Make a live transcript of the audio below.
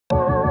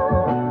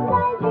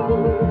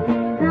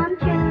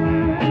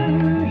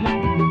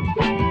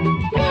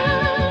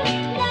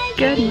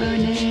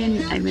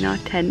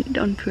tent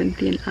on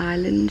Perhentian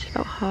Island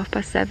about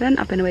 7:30.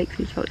 I've been awake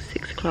since about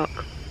 6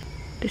 o'clock.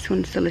 This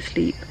one's still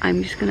asleep.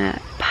 I'm just gonna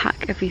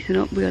pack everything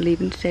up. We are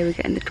leaving today. We're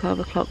getting the 12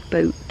 o'clock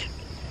boat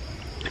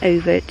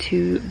over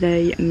to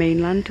the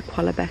mainland, to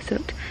Kuala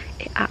Besut.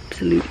 It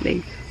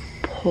absolutely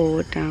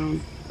poured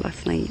down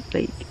last night,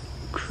 like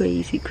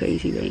crazy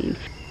rain.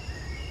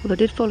 Although I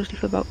did fall asleep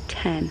for about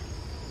 10.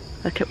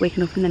 I kept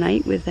waking up in the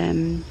night with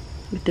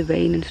the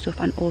rain and stuff,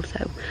 and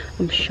also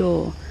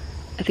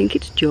I think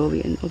it's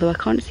durian, although I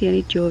can't see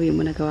any durian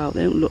when I go out.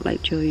 They don't look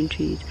like durian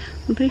trees.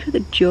 I'm pretty sure the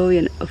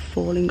durian are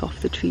falling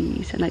off the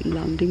trees and like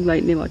landing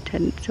right near our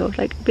tent, so I was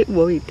like a bit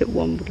worried that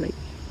one would like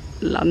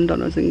land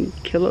on us and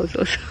kill us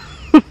or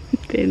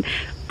something.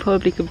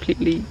 Probably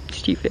completely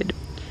stupid,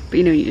 but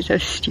you know, you just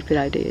have stupid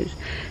ideas.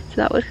 So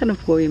that was kind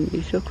of worrying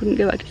me, so I couldn't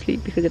go back to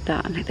sleep because of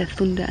that, and like the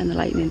thunder and the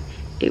lightning.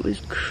 It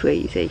was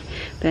crazy.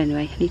 But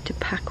anyway, I need to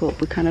pack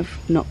up. We're kind of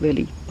not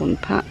really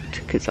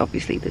unpacked because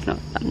obviously there's not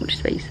that much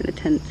space in the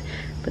tent,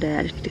 but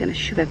I just need to kind of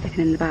shove everything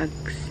in the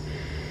bags.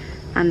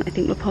 And I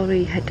think we'll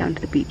probably head down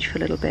to the beach for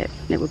a little bit.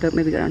 We'll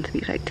maybe go down to the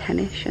beach like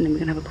 10ish, and then we're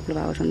gonna have a couple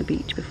of hours on the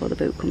beach before the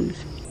boat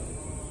comes.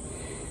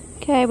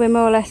 Okay, we're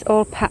more or less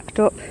all packed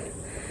up.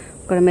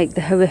 We're gonna make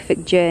the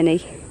horrific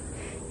journey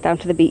down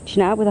to the beach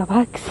now with our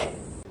bags.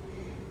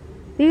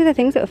 These are the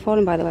things that are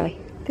falling, by the way.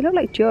 They look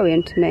like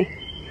durian to me.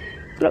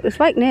 Look,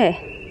 it's right near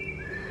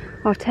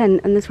our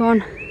tent, and there's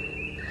one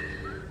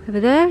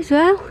over there as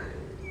well.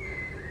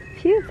 A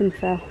few of them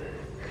fell.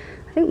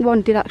 I think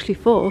one did actually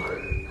fall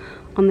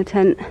on the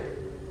tent.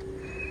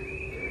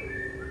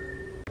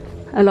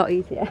 A lot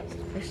easier.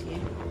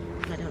 Especially,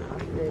 I don't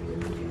have the...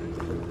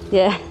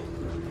 Yeah.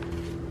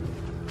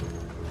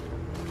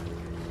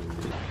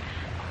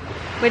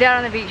 We're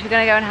down on the beach. We're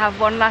going to go and have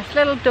one last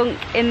little dunk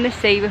in the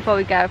sea before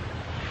we go.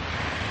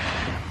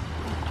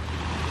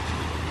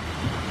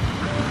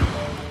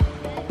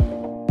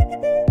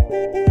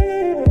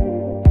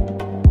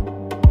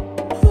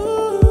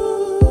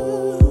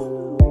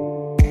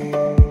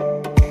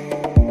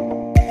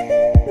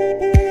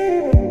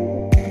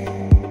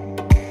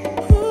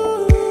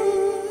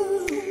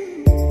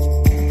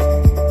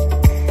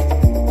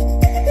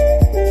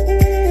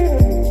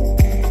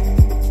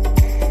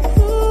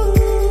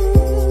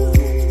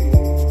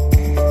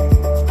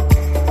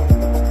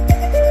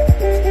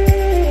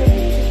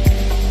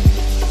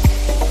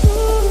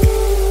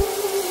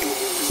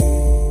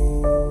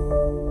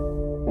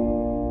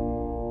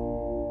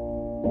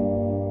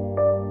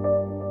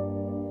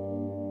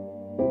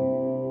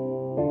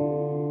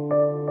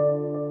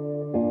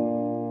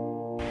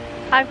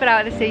 I've got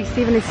out of the sea.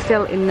 Stephen is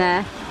still in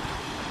there.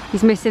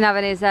 He's missing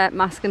having his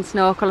mask and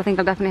snorkel. I think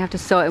I'll definitely have to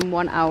sort him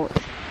one out.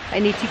 I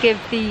need to give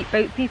the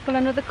boat people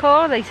another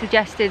call. They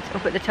suggested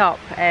up at the top,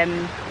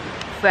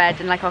 Fred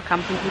and like our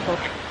camping people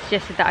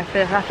suggested that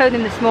I phoned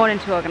them this morning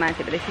to organise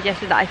it, but they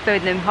suggested that I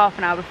phone them half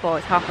an hour before.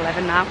 It's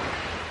 11:30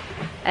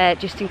 now,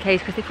 just in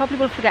case, because they probably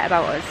will forget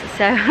about us.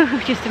 So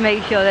just to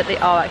make sure that they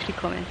are actually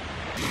coming.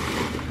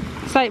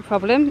 Slight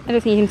problem. I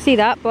don't think you can see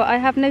that, but I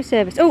have no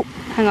service. Oh,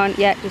 hang on.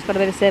 Yeah, just got a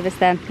bit of service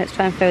then. Let's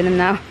try and phone them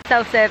now.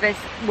 Self-service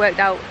worked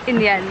out in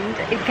the end.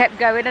 It kept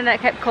going and it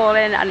kept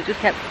calling, and it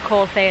just kept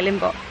call failing,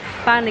 but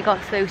finally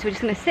got through. So we're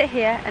just going to sit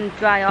here and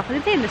dry off. I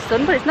can be in the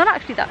sun, but it's not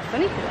actually that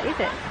sunny today, is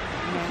it?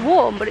 No. It's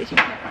warm, but it's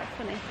just not that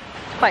sunny.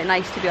 It's quite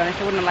nice, to be honest.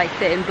 I wouldn't have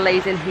liked it in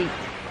blazing heat.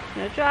 I'm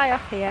going to dry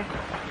off here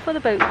before the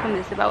boat comes.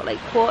 It's about like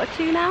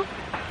 1:45 now.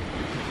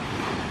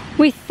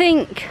 We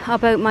think our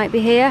boat might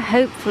be here,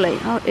 hopefully.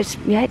 Oh, it's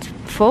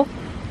full.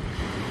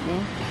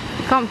 Yeah.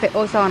 You can't fit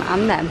us on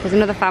and them. There's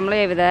another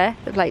family over there.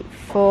 There's like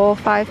 4 or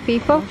 5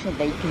 people. I'm sure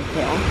they can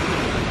fit on.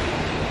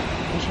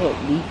 I'm sure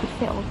we could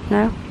fit on.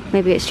 No,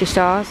 maybe it's just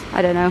ours.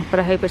 I don't know, but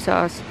I hope it's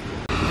ours.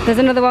 There's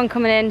another one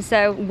coming in,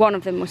 so one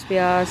of them must be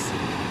ours.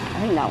 I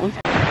think that one's...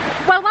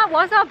 Well, that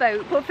was our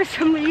boat, but for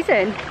some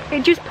reason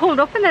it just pulled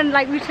up and then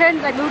like we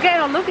turned, like we were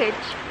getting our luggage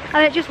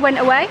and it just went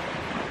away.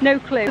 No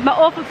clue. My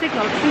awful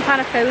signal, I've been trying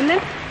to phone them,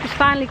 just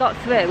finally got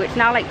through. It's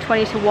now like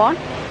 20 to 1,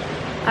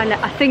 and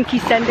I think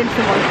he's sending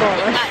someone for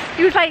us.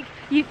 He was like,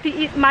 I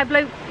think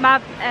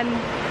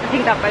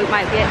that boat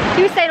might be it.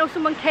 He was saying, oh,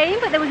 someone came,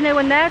 but there was no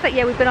one there. I was like,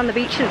 yeah, we've been on the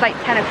beach since like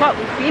 10 o'clock,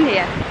 we've been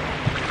here.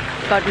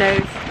 God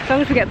knows. As long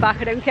as we get back,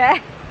 I don't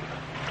care.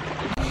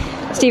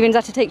 Stephen's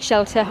had to take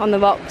shelter on the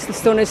rocks. The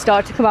sun has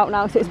started to come out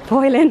now, so it's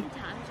boiling.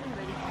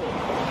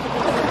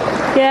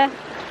 Yeah.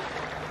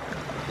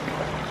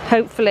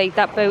 Hopefully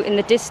that boat in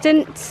the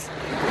distance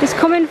is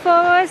coming for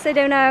us. I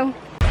don't know.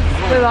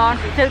 We're on.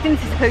 I don't think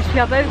this is supposed to be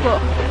our boat, but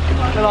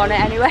we're on it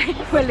anyway.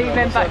 We're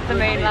leaving back to the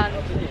mainland.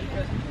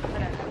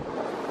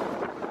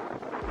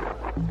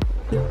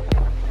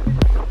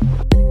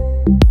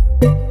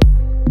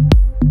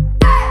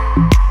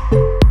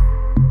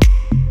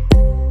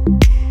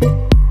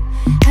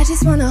 I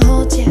just wanna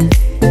hold you.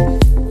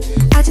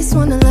 I just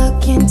wanna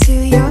look into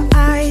your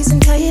eyes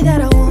and tell you that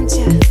I want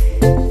you.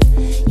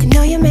 You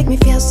know you make me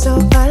feel so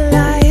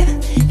alive.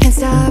 Can't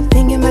stop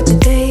thinking about you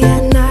day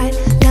and night.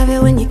 Love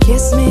it when you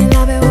kiss me,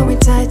 love it when we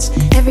touch.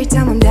 Every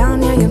time I'm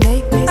down here, you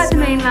make me At the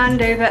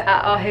mainland, over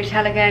at our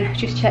hotel again.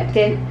 Just checked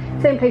in.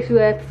 Same place we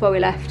were before we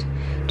left,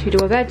 2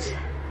 double beds.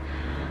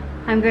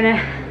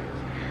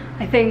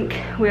 I think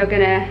we are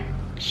gonna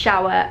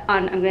shower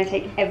and I'm gonna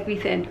take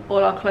everything,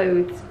 all our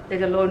clothes.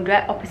 There's a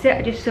laundrette opposite,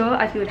 I just saw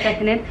as we were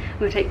checking in. I'm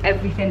gonna take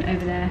everything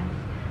over there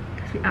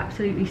because we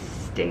absolutely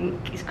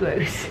stink, it's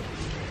gross.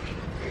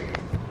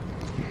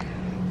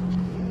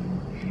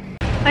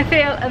 I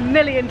feel a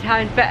million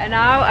times better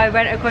now. I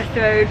went across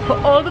the road, put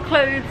all the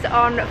clothes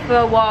on for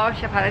a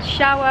wash. I've had a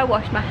shower,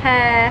 washed my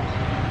hair,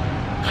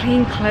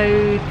 clean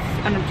clothes,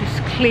 and I'm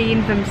just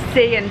clean from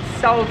sea and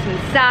salt and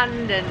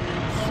sand and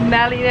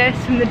smelliness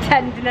from the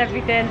tent and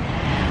everything.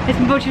 As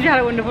much as we had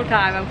a wonderful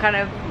time,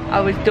 I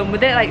was done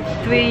with it. Like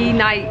 3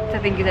 nights I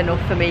think is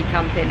enough for me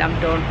camping. I'm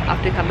done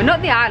after camping.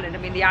 Not the island, I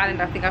mean the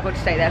island I think I could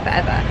stay there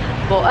forever.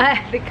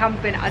 But the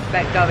camping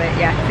aspect of it,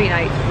 yeah, 3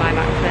 nights is my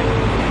maximum.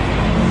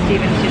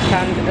 Steven's just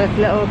found a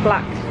little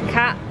black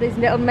cat, his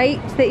little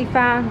mate that he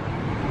found.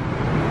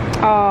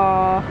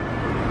 Aww.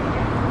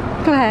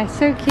 Claire,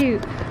 so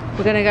cute.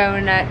 We're gonna go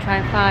and try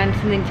and find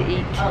something to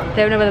eat.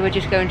 Don't know whether we're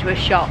just going to a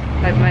shop,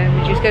 like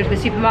we just go to the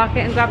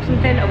supermarket and grab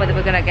something, or whether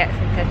we're gonna get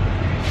something.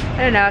 I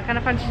don't know, I kind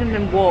of fancy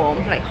something warm,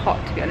 like hot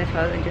to be honest,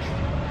 rather than just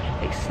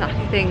like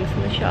snacky things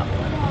from the shop.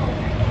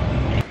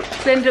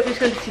 We ended up just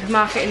going to the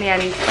supermarket in the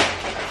end.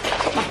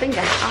 Got my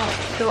finger out.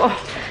 So,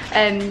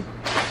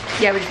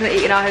 yeah, we're just gonna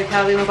eat in our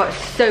hotel room. We've got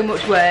so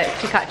much work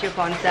to catch up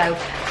on, so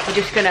we're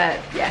just gonna,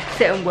 yeah,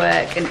 sit and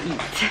work and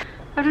eat.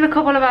 I've done a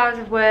couple of hours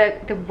of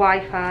work. The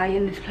Wi-Fi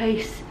in this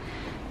place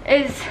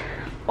is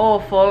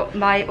awful.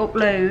 My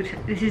upload,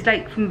 this is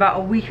like from about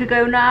a week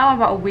ago now. I'm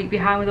about a week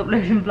behind with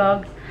uploading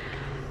vlogs.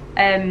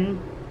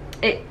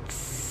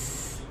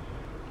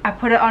 I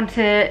put it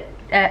onto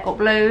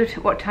upload.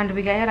 What time did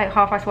we get here? Like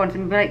 1:30, so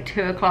maybe like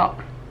 2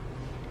 o'clock.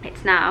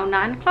 It's now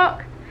 9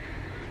 o'clock.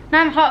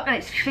 9 o'clock and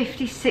it's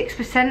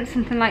 56%,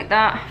 something like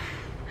that.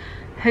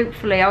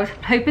 Hopefully, I was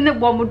hoping that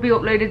one would be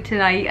uploaded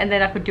tonight and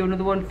then I could do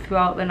another one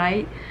throughout the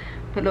night.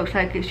 But looks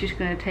like it's just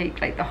gonna take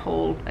like the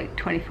whole like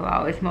 24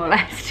 hours more or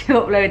less to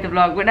upload the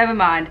vlog, but never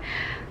mind.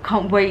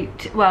 Can't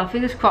wait. Well,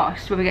 fingers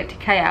crossed when we get to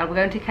KL. We're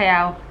going to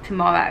KL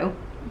tomorrow,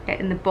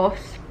 getting the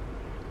bus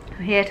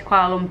from here to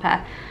Kuala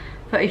Lumpur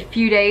for a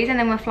few days, and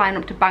then we're flying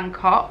up to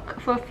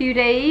Bangkok for a few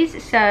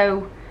days.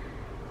 So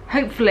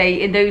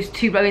hopefully in those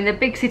two, I mean the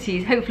big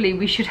cities, hopefully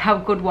we should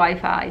have good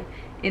Wi-Fi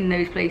in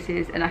those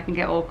places and I can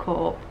get all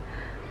caught up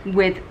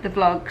with the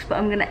vlogs. But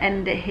I'm gonna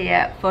end it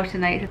here for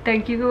tonight. So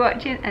thank you for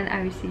watching and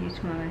I will see you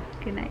tomorrow.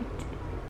 Good night.